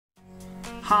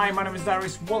Hi, my name is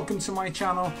Dariusz, welcome to my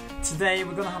channel. Today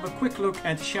we're gonna have a quick look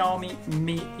at Xiaomi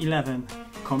Mi 11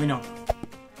 coming up.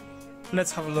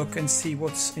 Let's have a look and see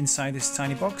what's inside this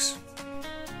tiny box.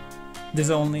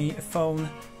 There's only a phone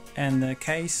and a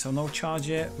case, so no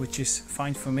charger, which is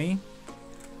fine for me.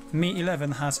 Mi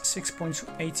 11 has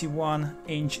 6.81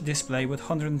 inch display with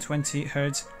 120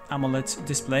 Hz AMOLED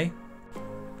display.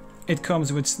 It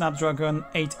comes with Snapdragon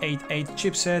 888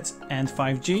 chipset and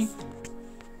 5G.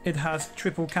 It has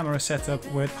triple camera setup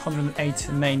with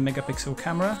 108 main megapixel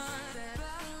camera.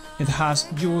 It has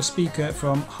dual speaker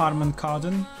from Harman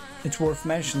Kardon. It's worth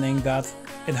mentioning that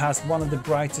it has one of the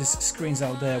brightest screens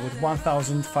out there with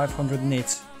 1500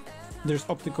 nits. There's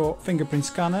optical fingerprint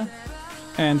scanner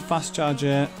and fast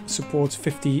charger supports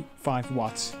 55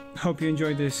 watts. Hope you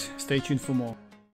enjoyed this. Stay tuned for more.